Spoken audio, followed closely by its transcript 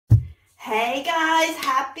Hey guys,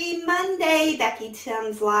 happy Monday. Becky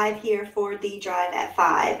Timms live here for the Drive at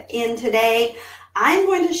 5. And today I'm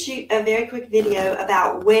going to shoot a very quick video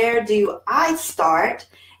about where do I start.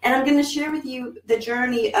 And I'm going to share with you the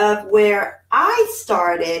journey of where I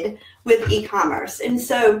started with e-commerce. And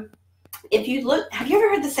so if you look, have you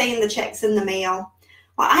ever heard the saying the check's in the mail?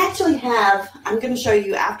 Well, I actually have, I'm going to show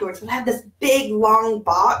you afterwards, but I have this big long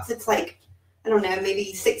box. It's like, I don't know,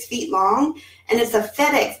 maybe 6 feet long, and it's a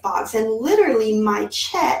FedEx box, and literally my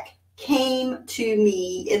check came to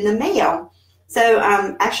me in the mail. So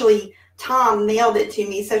actually Tom mailed it to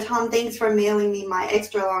me. So Tom, thanks for mailing me my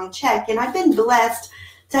extra long check. And I've been blessed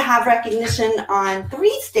to have recognition on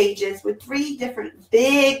 3 stages with 3 different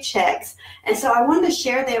big checks. And so I wanted to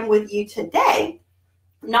share them with you today.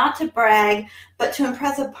 Not to brag, but to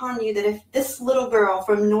impress upon you that if this little girl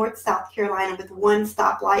from North South Carolina with 1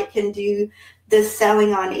 stoplight can do this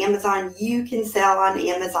selling on Amazon, you can sell on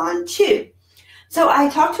Amazon too. So I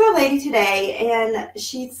talked to a lady today and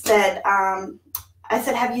she said, I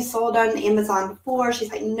said, have you sold on Amazon before?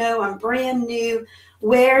 She's like, no, I'm brand new.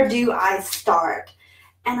 Where do I start?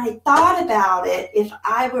 And I thought about it. If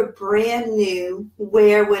I were brand new,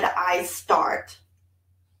 where would I start?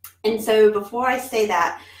 And so before I say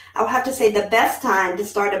that, I'll have to say the best time to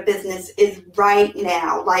start a business is right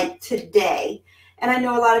now, like today. And I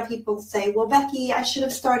know a lot of people say, well, Becky, I should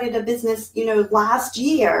have started a business, last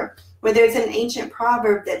year, where there's an ancient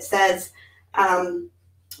proverb that says,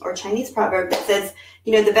 or Chinese proverb that says,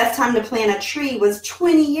 the best time to plant a tree was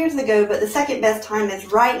 20 years ago, but the second best time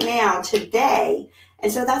is right now, today.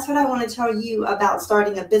 And so that's what I want to tell you about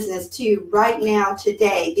starting a business too, right now,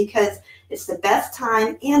 today, because it's the best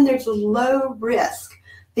time and there's low risk,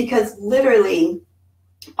 because literally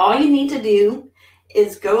all you need to do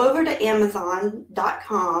is go over to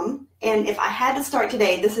Amazon.com. And if I had to start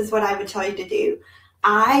today, this is what I would tell you to do.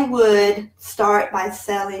 I would start by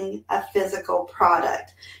selling a physical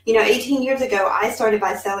product. 18 years ago, I started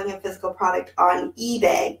by selling a physical product on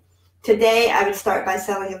eBay. Today, I would start by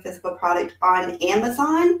selling a physical product on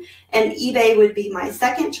Amazon, and eBay would be my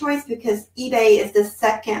second choice because eBay is the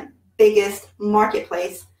second biggest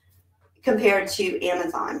marketplace compared to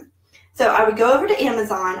Amazon. So I would go over to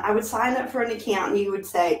Amazon, I would sign up for an account, and you would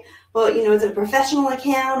say, well, is it a professional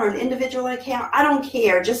account or an individual account? I don't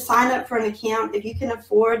care. Just sign up for an account. If you can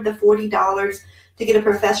afford the $40 to get a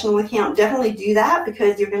professional account, definitely do that,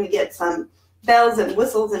 because you're going to get some bells and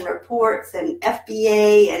whistles and reports and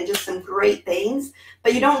FBA and just some great things,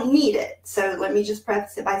 but you don't need it. So let me just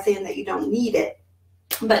preface it by saying that you don't need it.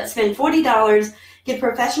 But spend $40, get a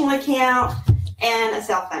professional account and a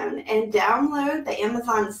cell phone, and download the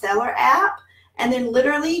Amazon seller app, and then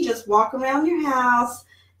literally just walk around your house,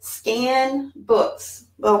 scan books.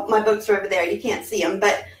 Well, my books are over there. You can't see them,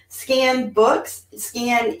 but scan books,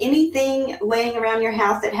 scan anything laying around your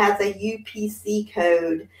house that has a UPC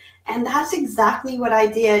code. And that's exactly what I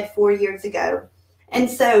did 4 years ago. And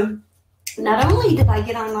so not only did I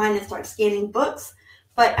get online and start scanning books,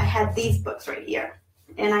 but I had these books right here.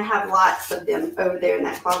 And I have lots of them over there in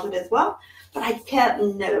that closet as well. But I kept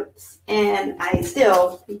notes, and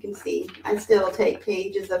you can see, I still take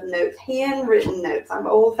pages of notes, handwritten notes. I'm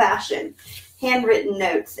old-fashioned, handwritten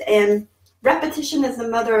notes. And repetition is the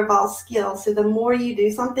mother of all skills. So the more you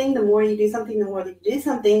do something, the more you do something, the more you do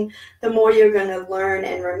something, the more you're going to learn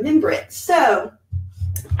and remember it. So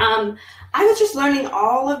I was just learning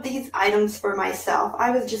all of these items for myself.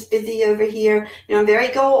 I was just busy over here. I'm very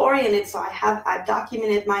goal-oriented, so I've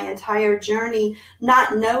documented my entire journey,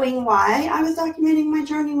 not knowing why I was documenting my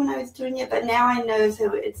journey when I was doing it, but now I know,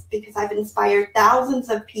 so it's because I've inspired thousands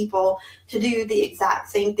of people to do the exact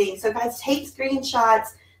same thing. So guys, take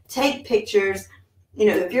screenshots, take pictures.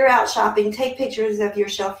 If you're out shopping, take pictures of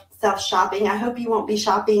yourself shopping. I hope you won't be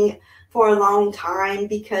shopping for a long time,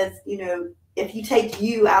 because, if you take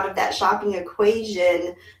you out of that shopping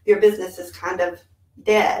equation, your business is kind of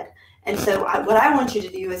dead. And so what I want you to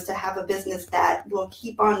do is to have a business that will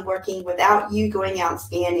keep on working without you going out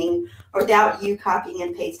scanning or without you copying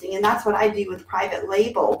and pasting. And that's what I do with private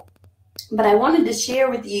label. But I wanted to share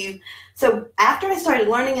with you. So after I started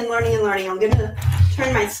learning and learning and learning, I'm going to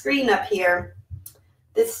turn my screen up here.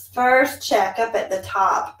 This first check up at the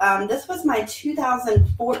top, this was my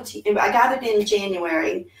 2014, I got it in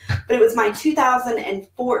January, but it was my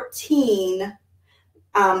 2014,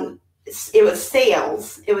 it was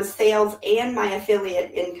sales and my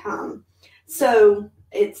affiliate income. So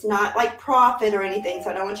It's not like profit or anything, so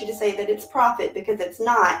I don't want you to say that it's profit, because it's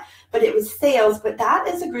not, but it was sales. But that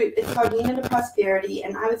is a group, it's called Unit of Prosperity,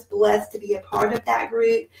 and I was blessed to be a part of that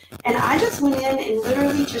group. And I just went in and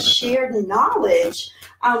literally just shared knowledge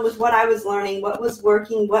with what I was learning, what was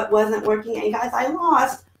working, what wasn't working. And guys, I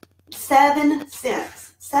lost 7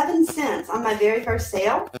 cents on my very first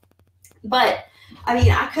sale. But I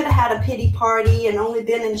mean, I could have had a pity party and only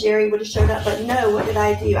Ben and Jerry would have showed up, but no, what did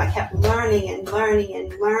I do? I kept learning and learning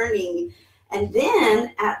and learning. And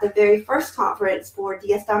then at the very first conference for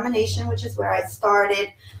DS Domination, which is where I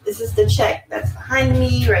started, this is the check that's behind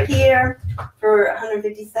me right here for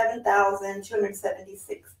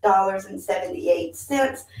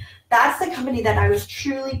 $157,276.78. That's the company that I was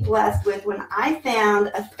truly blessed with when I found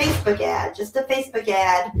a Facebook ad, just a Facebook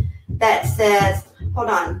ad that says, hold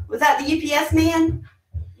on, was that the UPS man?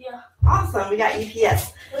 Yeah. Awesome, we got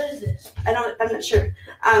UPS. What is this? I'm not sure.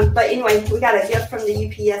 But anyway, we got a gift from the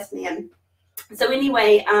UPS man. So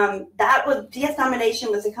anyway, that was DS Domination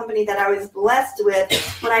was a company that I was blessed with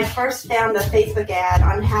when I first found a Facebook ad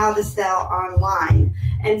on how to sell online.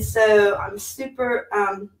 And so I'm super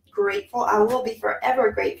grateful. I will be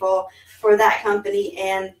forever grateful for that company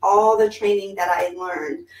and all the training that I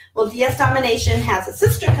learned. Well, DS Domination has a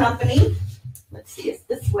sister company. Let's see, it's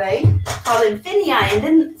this way, called Infinii. And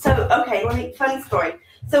then, funny story.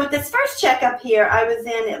 So with this first check up here, I was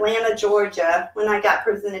in Atlanta, Georgia, when I got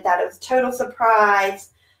presented that. It was a total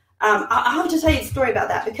surprise. I'll have to tell you a story about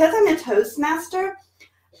that. Because I'm a Toastmaster,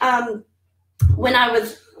 when I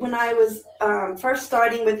was first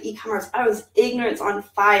starting with e-commerce, I was ignorance on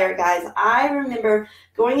fire, guys. I remember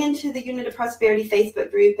going into the Unit of Prosperity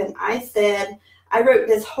Facebook group, and I wrote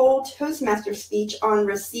this whole Toastmaster speech on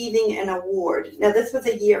receiving an award. Now, this was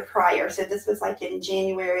a year prior, so this was like in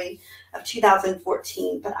January of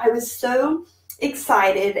 2014. But I was so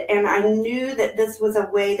excited, and I knew that this was a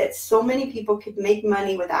way that so many people could make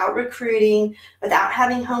money without recruiting, without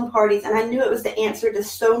having home parties, and I knew it was the answer to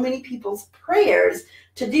so many people's prayers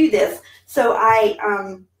to do this. So I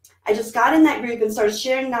just got in that group and started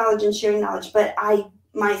sharing knowledge. But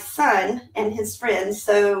my son and his friends,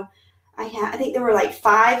 so I think there were like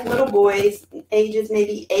 5 little boys, ages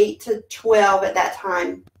maybe 8 to 12 at that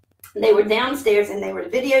time. They were downstairs and they were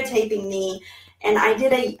videotaping me, and I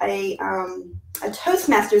did a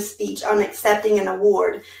Toastmaster speech on accepting an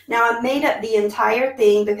award. Now, I made up the entire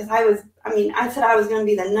thing because I said I was going to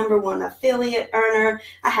be the #1 affiliate earner.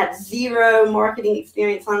 I had 0 marketing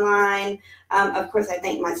experience online. Of course, I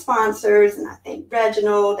thank my sponsors, and I thank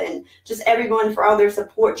Reginald and just everyone for all their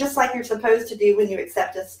support, just like you're supposed to do when you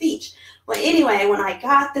accept a speech. Well, anyway, when I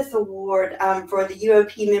got this award for the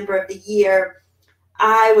UOP Member of the Year,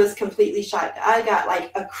 I was completely shocked. I got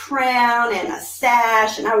like a crown and a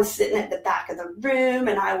sash, and I was sitting at the back of the room,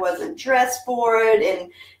 and I wasn't dressed for it.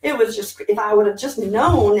 And it was just, if I would have just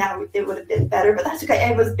known, it would have been better, but that's okay.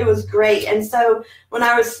 It was great. And so when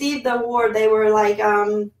I received the award, they were like,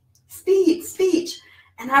 speech.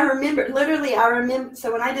 And I remember,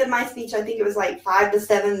 so when I did my speech, I think it was like 5 to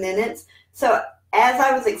 7 minutes. So as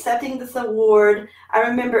I was accepting this award, I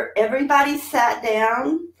remember everybody sat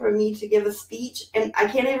down for me to give a speech, and I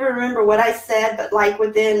can't even remember what I said, but like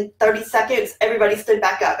within 30 seconds, everybody stood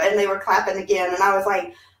back up and they were clapping again. And I was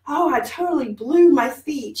like, oh, I totally blew my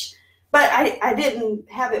speech. But I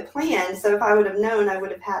didn't have it planned, so if I would have known, I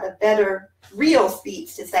would have had a better real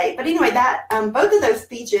speech to say. But anyway, that both of those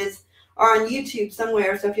speeches are on YouTube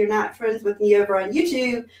somewhere, so if you're not friends with me over on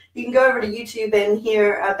YouTube, you can go over to YouTube and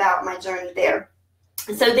hear about my journey there.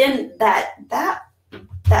 So then that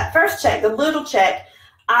first check, the little check,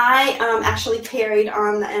 I actually carried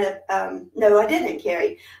on, no, I didn't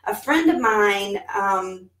carry. A friend of mine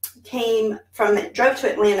drove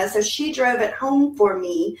to Atlanta, so she drove it home for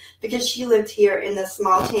me because she lived here in the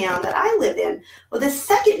small town that I live in. Well, the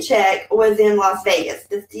second check was in Las Vegas,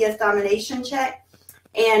 this DS Domination check.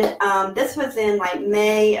 And this was in like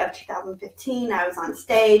May of 2015. I was on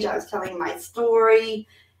stage. I was telling my story.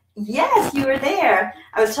 Yes, you were there.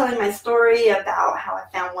 I was telling my story about how I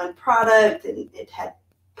found one product and it had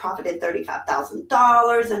profited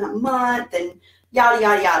 $35,000 in a month and yada,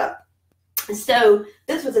 yada, yada. So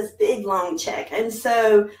this was this big, long check. And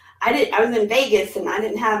so I was in Vegas and I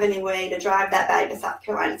didn't have any way to drive that back to South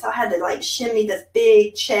Carolina. So I had to like shimmy this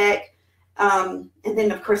big check. And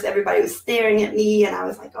then, of course, everybody was staring at me, and I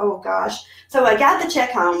was like, oh, gosh. So I got the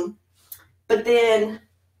check home, but then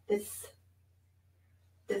this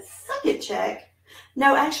second check,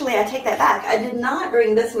 no, actually, I take that back. I did not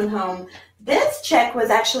bring this one home. This check was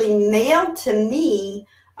actually mailed to me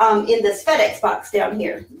in this FedEx box down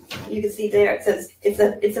here. You can see there it says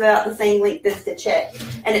it's about the same length as the check,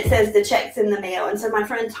 and it says the check's in the mail. And so my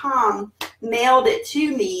friend Tom mailed it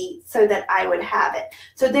to me so that I would have it.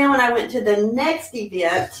 So then when I went to the next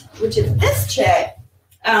event, which is this check,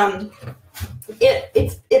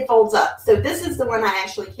 it folds up. So this is the one I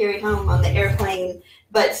actually carried home on the airplane,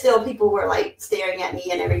 but still people were like staring at me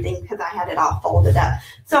and everything because I had it all folded up.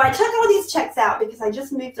 So I took all these checks out because I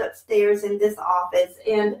just moved upstairs in this office,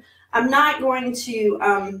 and I'm not going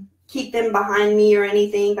to keep them behind me or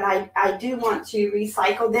anything, but I do want to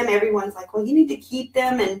recycle them. Everyone's like, well, you need to keep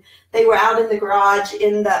them, and they were out in the garage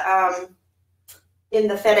in the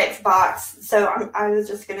FedEx box. So I was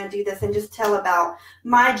just going to do this and just tell about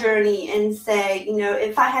my journey and say, you know,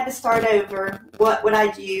 if I had to start over, what would I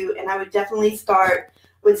do? And I would definitely start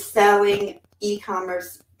with selling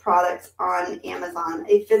e-commerce products on Amazon,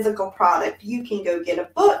 a physical product. You can go get a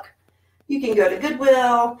book. You can go to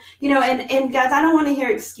Goodwill, you know, and guys, I don't want to hear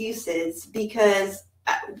excuses because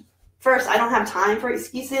first, I don't have time for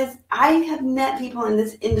excuses. I have met people in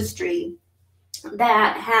this industry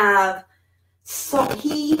that have,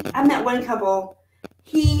 I met one couple,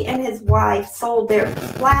 he and his wife sold their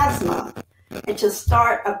plasma and to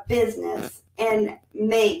start a business and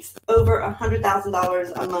makes over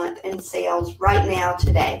 $100,000 a month in sales right now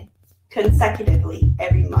today, consecutively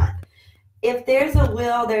every month. If there's a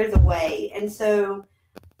will, there's a way. And so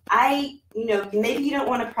you know, maybe you don't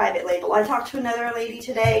want a private label. I talked to another lady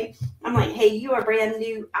today. I'm like, hey, you are brand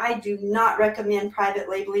new. I do not recommend private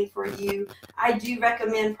labeling for you. I do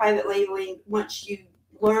recommend private labeling once you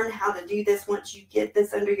learn how to do this, once you get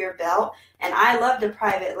this under your belt. And I love the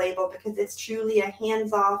private label because it's truly a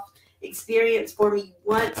hands-off experience for me.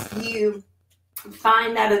 Once you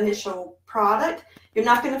find that initial product, you're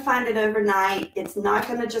not going to find it overnight. It's not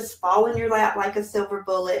going to just fall in your lap like a silver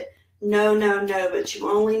bullet. No, but you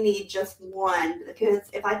only need just one, because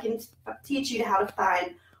if I can teach you how to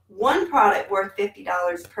find one product worth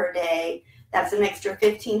 $50 per day, that's an extra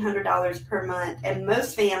 $1,500 per month. And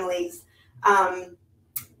most families,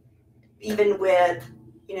 even with,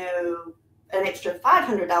 you know, an extra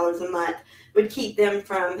 $500 a month, would keep them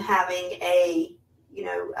from having a, you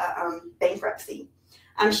know, bankruptcy.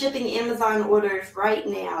 I'm shipping Amazon orders right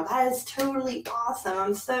now. That is totally awesome.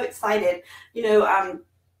 I'm so excited. You know,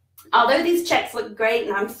 although these checks look great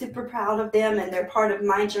and I'm super proud of them and they're part of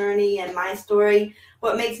my journey and my story,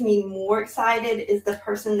 what makes me more excited is the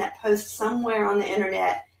person that posts somewhere on the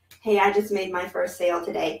internet, hey, I just made my first sale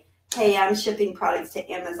today. Hey, I'm shipping products to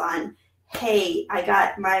Amazon. Hey, I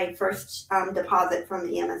got my first deposit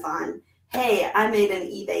from Amazon. Hey, I made an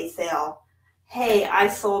eBay sale. Hey, I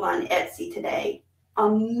sold on Etsy today.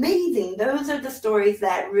 Amazing. Those are the stories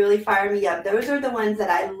that really fire me up. Those are the ones that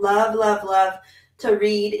I love to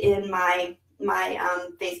read in my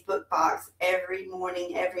Facebook box every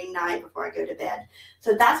morning, every night before I go to bed.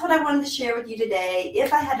 So that's what I wanted to share with you today.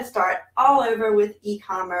 If I had to start all over with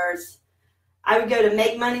e-commerce, I would go to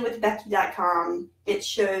makemoneywithbecky.com. It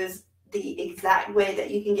shows the exact way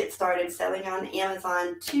that you can get started selling on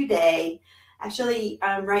Amazon today. Actually,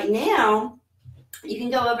 right now, you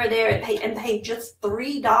can go over there and pay just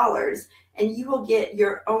 $3, and you will get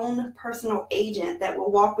your own personal agent that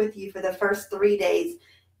will walk with you for the first 3 days.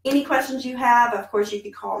 Any questions you have, of course, you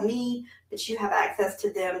could call me, but you have access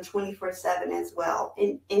to them 24/7 as well.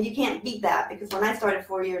 And you can't beat that, because when I started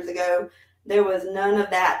 4 years ago, there was none of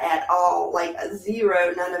that at all, like a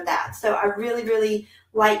zero, none of that. So I really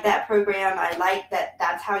like that program. I like that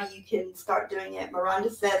that's how you can start doing it. Miranda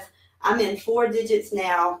says, I'm in 4 digits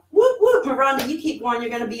now. Whoop, whoop, Miranda, you keep going. You're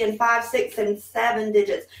going to be in 5, 6, and 7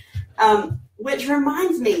 digits. Which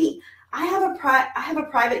reminds me, I have a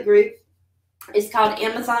private group. It's called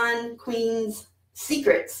Amazon Queens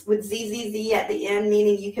Secrets with ZZZ at the end,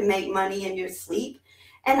 meaning you can make money in your sleep.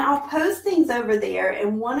 And I'll post things over there.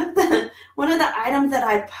 And one of the items that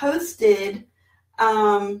I posted,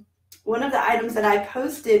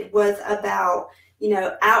 was about, you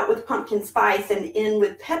know, out with pumpkin spice and in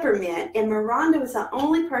with peppermint. And Miranda was the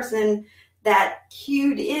only person that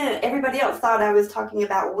cued in. Everybody else thought I was talking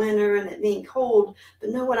about winter and it being cold, but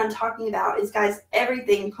no, what I'm talking about is, guys,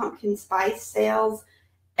 everything pumpkin spice sales,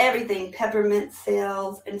 everything peppermint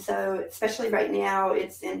sales. And so, especially right now,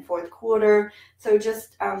 it's in fourth quarter. So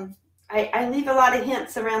just, I leave a lot of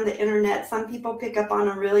hints around the internet. Some people pick up on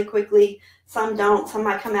them really quickly. Some don't. Some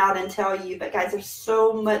might come out and tell you, but guys, there's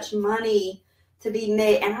so much money to be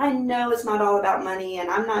made. And I know it's not all about money, and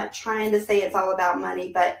I'm not trying to say it's all about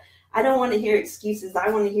money, but I don't want to hear excuses. I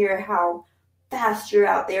want to hear how fast you're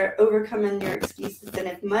out there overcoming your excuses. And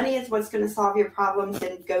if money is what's going to solve your problems,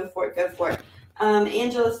 then go for it.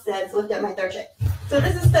 Angela says, lift up my third check. So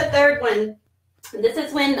this is the third one. This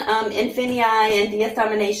is when Infinii and DS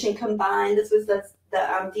Domination combined. This was the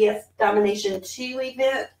DS Domination 2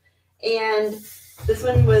 event, and this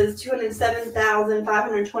one was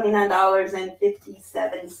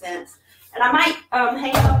 $207,529.57. And I might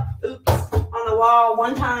hang up on the wall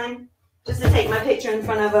one time just to take my picture in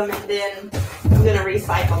front of them, and then I'm going to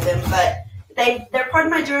recycle them. But they're part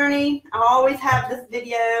of my journey. I always have this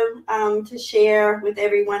video to share with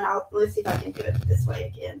everyone. Let's see if I can do it this way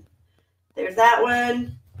again. There's that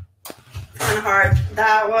one. It's kind of hard.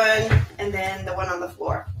 That one, and then the one on the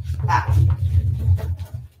floor. That one.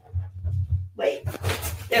 Wait.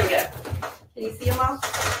 There we go. Can you see them all?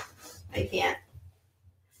 I can't.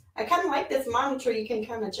 I kind of like this monitor. You can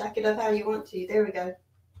kind of jack it up how you want to. There we go.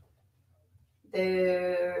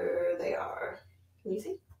 There they are. Can you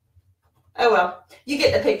see? Oh, well. You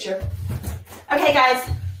get the picture. Okay, guys.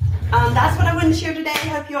 That's what I wanted to share today. I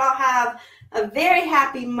hope you all have a very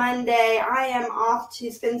happy Monday. I am off to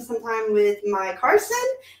spend some time with my Carson,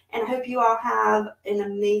 and I hope you all have an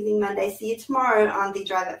amazing Monday. See you tomorrow on the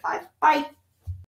Drive at 5. Bye.